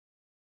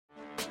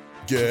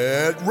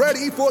Get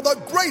ready for the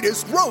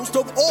greatest roast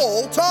of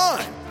all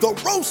time, the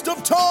Roast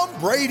of Tom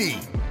Brady,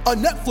 a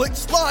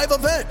Netflix live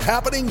event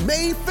happening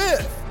May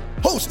 5th.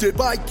 Hosted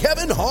by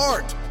Kevin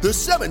Hart, the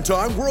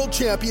 7-time world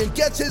champion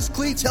gets his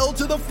cleats held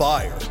to the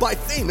fire by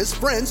famous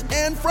friends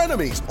and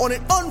frenemies on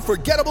an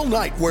unforgettable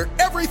night where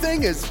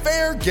everything is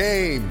fair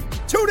game.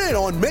 Tune in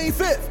on May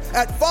 5th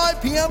at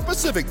 5 p.m.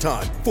 Pacific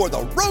time for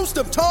the Roast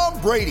of Tom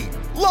Brady,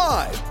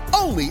 live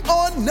only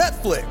on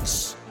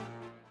Netflix.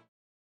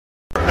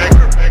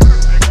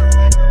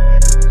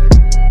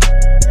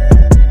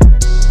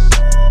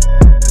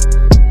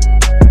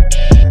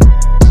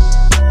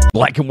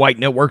 Black and White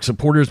Network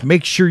supporters,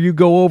 make sure you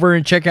go over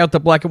and check out the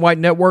Black and White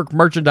Network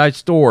merchandise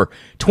store.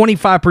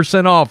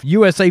 25% off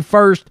USA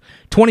First,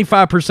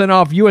 25%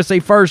 off USA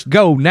First.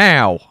 Go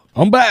now.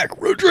 I'm back.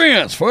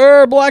 Rodrance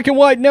for Black and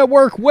White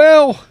Network.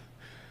 Well,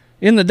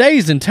 in the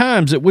days and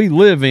times that we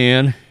live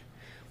in,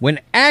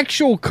 when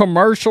actual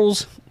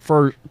commercials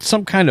for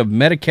some kind of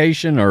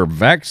medication or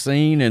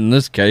vaccine in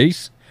this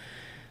case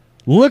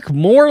look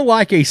more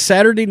like a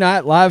Saturday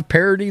Night Live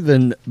parody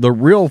than the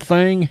real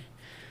thing,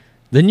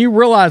 then you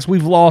realize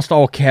we've lost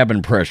all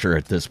cabin pressure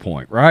at this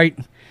point, right?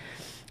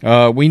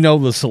 We know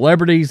the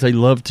celebrities, they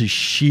love to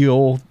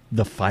shield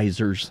the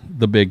Pfizers,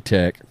 the big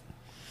tech.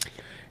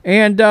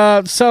 And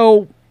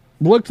so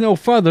look no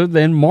further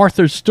than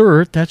Martha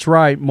Stewart. That's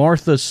right,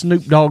 Martha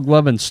Snoop Dogg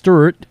loving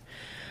Stewart.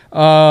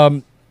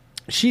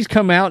 She's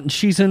come out and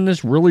she's in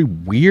this really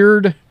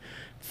weird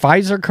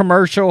Pfizer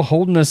commercial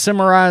holding a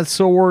samurai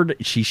sword.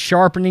 She's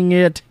sharpening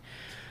it.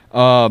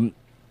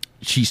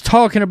 She's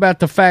talking about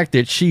the fact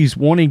that she's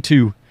wanting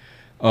to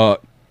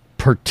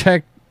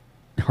protect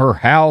her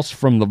house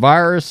from the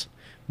virus.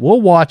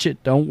 We'll watch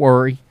it, don't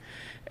worry.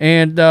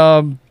 And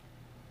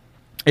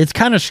it's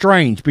kind of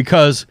strange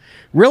because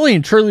really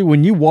and truly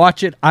when you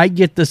watch it, I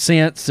get the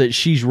sense that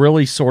she's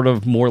really sort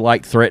of more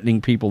like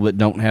threatening people that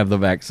don't have the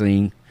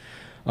vaccine.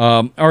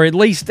 Or at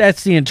least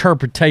that's the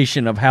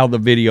interpretation of how the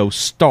video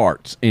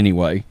starts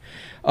anyway.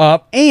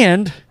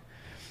 And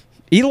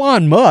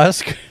Elon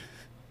Musk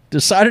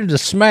decided to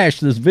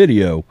smash this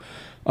video.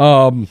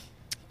 Kind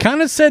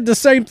of said the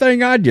same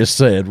thing I just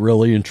said,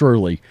 really and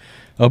truly,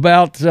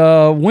 about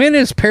when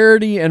is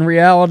parody and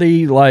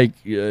reality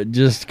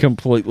just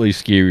completely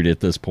skewed at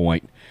this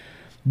point.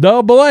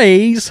 The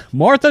Blaze,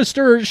 Martha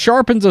Stewart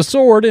sharpens a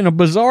sword in a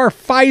bizarre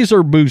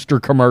Pfizer booster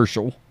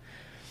commercial.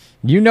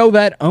 You know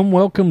that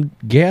unwelcome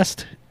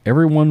guest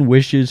everyone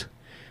wishes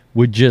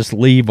would just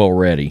leave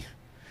already.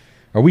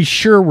 Are we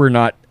sure we're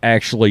not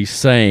actually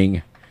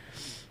saying,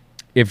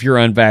 if you're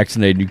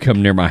unvaccinated, you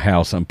come near my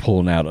house, I'm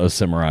pulling out a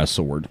samurai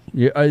sword?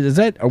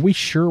 Are we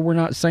sure we're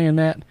not saying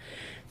that?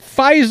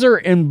 Pfizer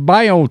and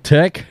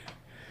BioNTech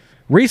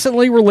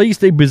recently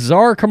released a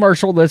bizarre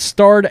commercial that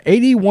starred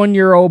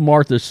 81-year-old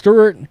Martha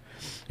Stewart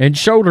and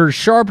showed her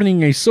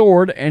sharpening a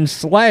sword and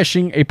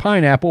slashing a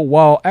pineapple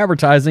while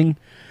advertising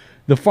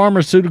the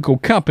pharmaceutical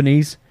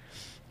company's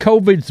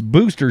COVID's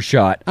booster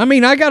shot. I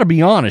mean, I gotta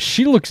be honest,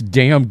 she looks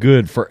damn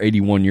good for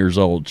 81 years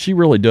old. She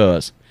really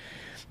does.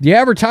 The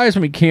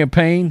advertisement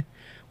campaign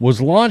was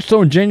launched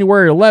on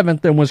January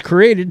 11th and was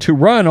created to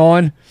run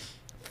on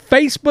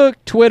Facebook,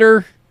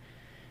 Twitter,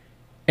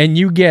 and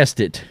you guessed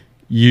it,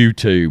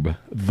 YouTube.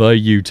 The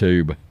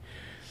YouTube.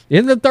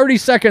 In the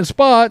 30-second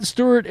spot,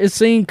 Stewart is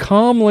seen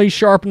calmly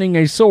sharpening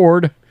a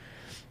sword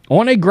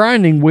on a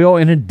grinding wheel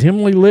in a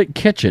dimly lit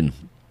kitchen.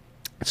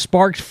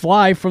 Sparks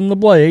fly from the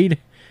blade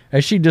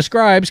as she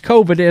describes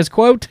COVID as,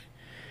 quote,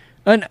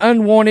 an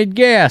unwanted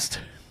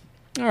guest.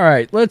 All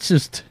right, let's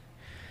just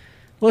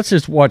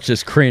watch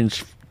this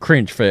cringe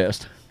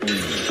fest.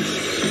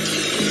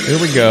 Here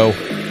we go.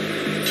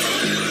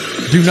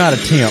 Do not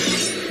attempt.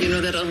 You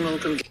know that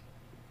unwelcome.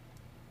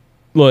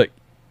 Look.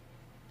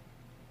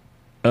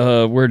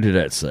 Where did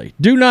that say?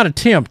 Do not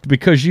attempt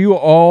because you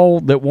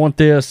all that want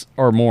this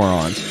are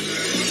morons.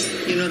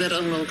 You know that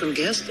unwelcome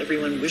guest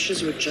everyone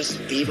wishes would just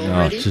leave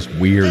already? Oh, it's just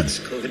weird. That's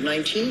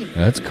COVID-19.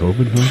 That's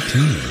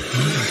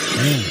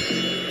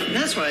COVID-19. And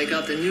that's why I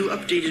got the new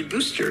updated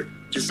booster,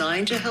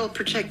 designed to help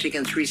protect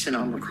against recent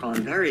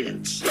Omicron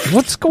variants.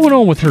 What's going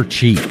on with her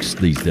cheeks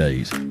these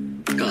days?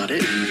 Got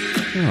it?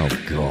 Oh,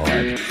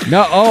 God.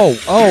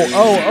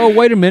 No,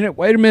 wait a minute.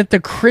 The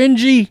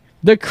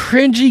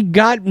cringy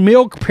Got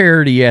Milk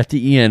parody at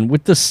the end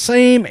with the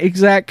same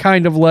exact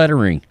kind of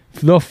lettering.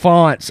 The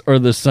fonts are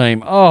the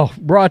same. Oh,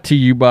 brought to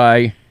you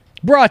by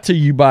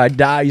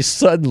Dies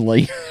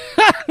Suddenly.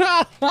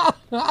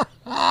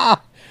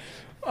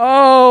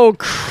 Oh,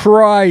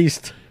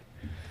 Christ.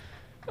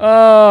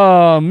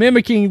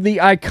 Mimicking the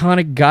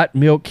iconic Got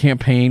Milk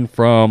campaign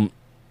from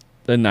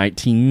the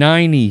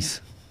 1990s.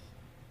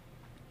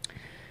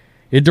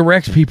 It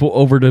directs people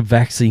over to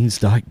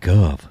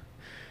vaccines.gov.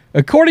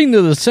 According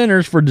to the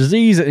Centers for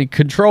Disease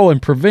Control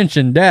and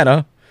Prevention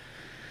data,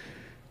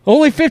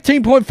 only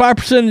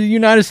 15.5% of the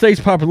United States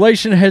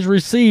population has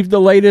received the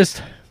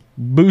latest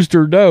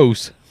booster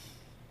dose.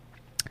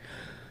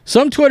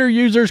 Some Twitter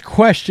users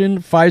questioned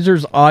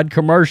Pfizer's odd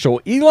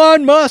commercial.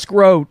 Elon Musk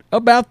wrote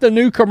about the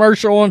new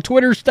commercial on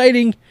Twitter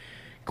stating,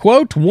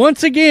 Quote,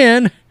 once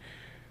again,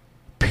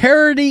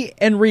 parody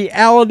and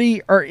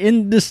reality are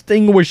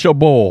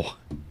indistinguishable.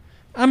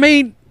 I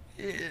mean,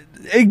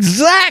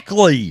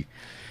 exactly.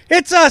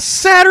 It's a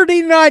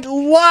Saturday Night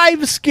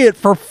Live skit,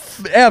 for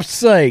F's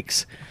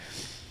sakes.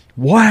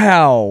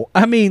 Wow.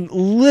 I mean,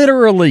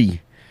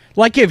 literally.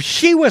 Like, if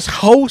she was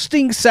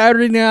hosting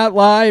Saturday Night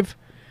Live,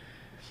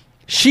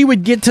 she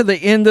would get to the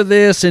end of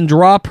this and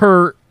drop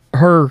her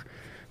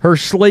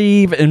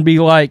sleeve and be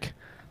like,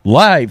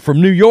 live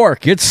from New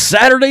York, it's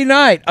Saturday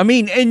night. I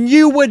mean, and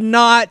you would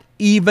not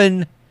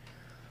even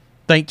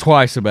think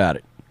twice about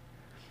it.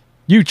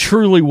 You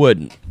truly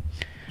wouldn't.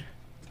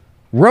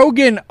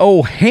 Rogan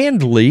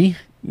O'Handley,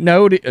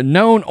 known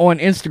on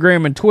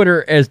Instagram and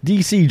Twitter as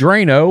DC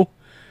Drano,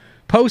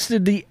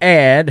 posted the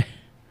ad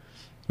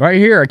right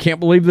here. I can't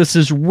believe this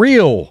is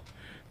real.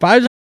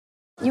 Pfizer.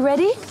 You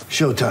ready?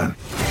 Showtime.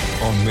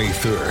 On May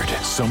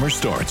 3rd, summer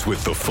starts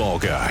with The Fall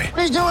Guy.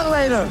 Let's do it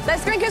later.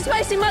 Let's drink a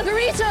spicy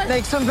margarita.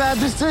 Make some bad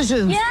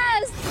decisions.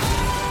 Yes.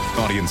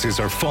 Audiences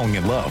are falling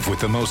in love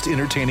with the most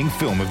entertaining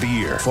film of the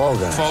year. Fall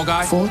Guy. Fall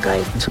Guy? Fall guy.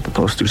 That's what the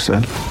poster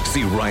said.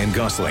 See Ryan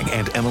Gosling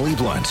and Emily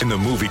Blunt in the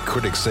movie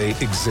critics say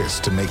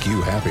exists to make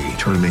you happy.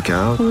 Trying to make it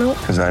out? Nope.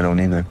 Because I don't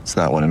either. It's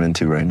not what I'm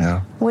into right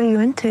now. What are you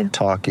into?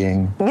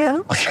 Talking.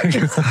 Yeah.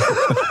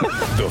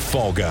 The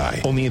Fall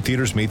Guy. Only in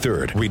theaters May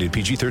 3rd. Rated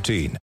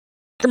PG-13.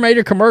 Made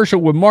a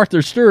commercial with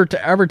Martha Stewart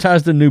to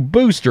advertise the new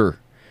booster.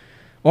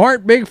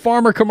 Aren't big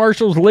pharma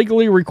commercials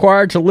legally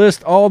required to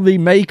list all the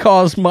may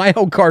cause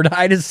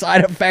myocarditis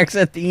side effects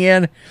at the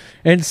end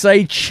and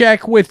say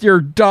check with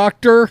your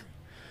doctor?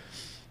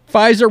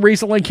 Pfizer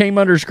recently came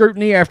under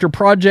scrutiny after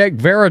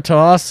Project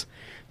Veritas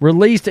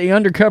released an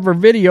undercover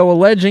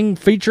video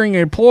featuring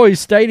employees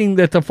stating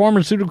that the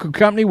pharmaceutical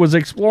company was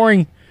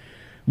exploring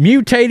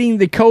mutating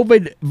the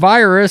COVID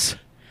virus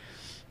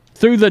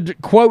through the,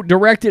 quote,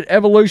 directed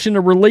evolution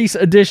to release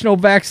additional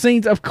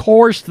vaccines. Of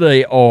course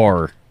they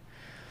are.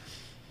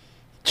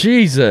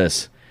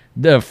 Jesus.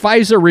 The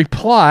Pfizer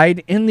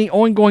replied, in the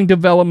ongoing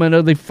development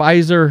of the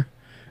Pfizer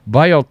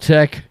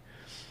BioNTech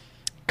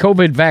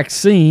COVID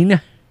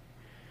vaccine,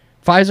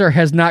 Pfizer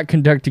has not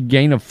conducted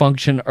gain of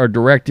function or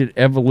directed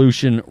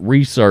evolution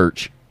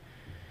research.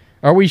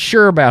 Are we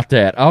sure about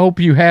that? I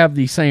hope you have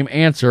the same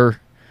answer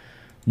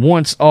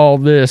once all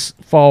this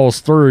falls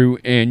through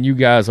and you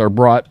guys are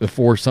brought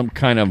before some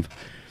kind of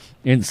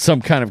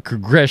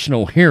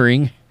congressional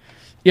hearing,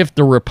 if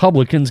the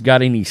Republicans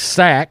got any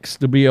sacks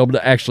to be able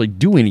to actually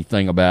do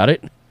anything about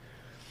it.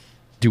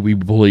 Do we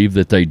believe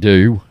that they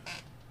do?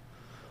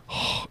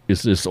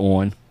 Is this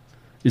on?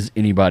 Is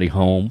anybody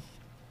home?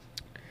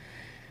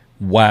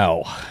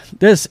 Wow.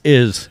 This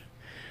is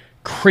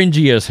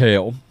cringy as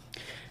hell.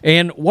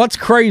 And what's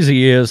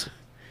crazy is,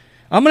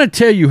 I'm going to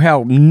tell you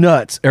how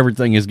nuts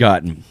everything has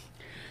gotten.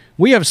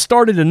 We have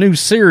started a new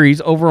series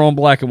over on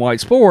Black and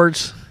White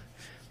Sports,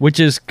 which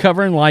is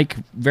covering like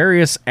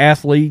various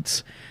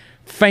athletes,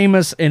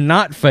 famous and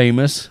not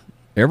famous,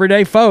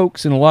 everyday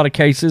folks in a lot of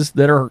cases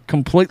that are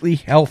completely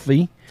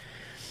healthy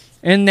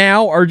and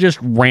now are just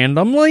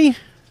randomly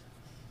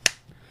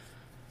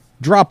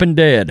dropping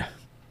dead.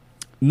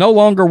 No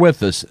longer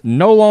with us,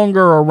 no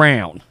longer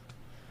around,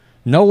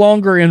 no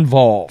longer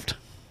involved.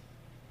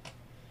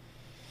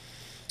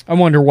 I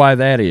wonder why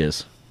that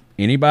is.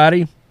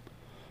 Anybody?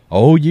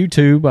 Oh,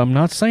 YouTube, I'm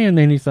not saying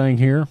anything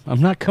here.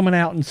 I'm not coming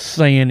out and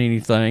saying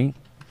anything.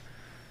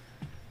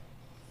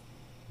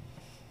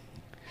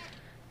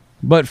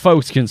 But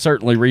folks can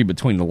certainly read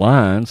between the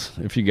lines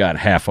if you got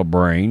half a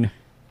brain.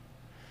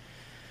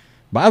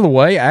 By the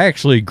way, I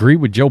actually agree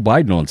with Joe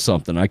Biden on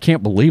something. I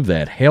can't believe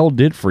that. Hell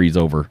did freeze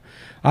over.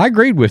 I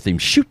agreed with him.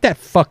 Shoot that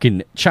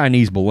fucking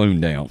Chinese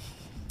balloon down.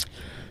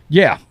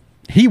 Yeah,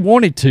 he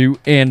wanted to,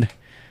 and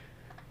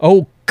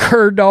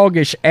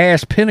cur-doggish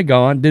ass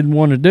Pentagon didn't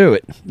want to do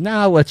it.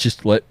 Now let's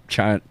just let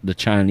the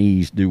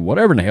Chinese do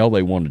whatever in the hell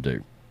they want to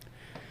do.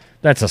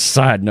 That's a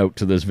side note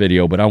to this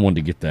video, but I wanted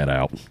to get that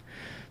out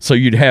so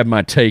you'd have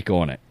my take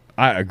on it.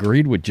 I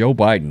agreed with Joe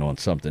Biden on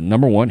something.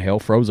 Number one, hell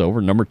froze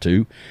over. Number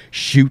two,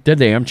 shoot the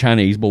damn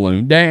Chinese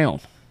balloon down.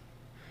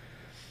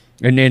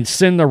 And then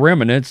send the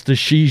remnants to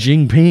Xi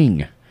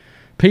Jinping.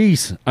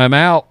 Peace. I'm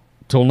out.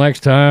 Till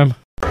next time.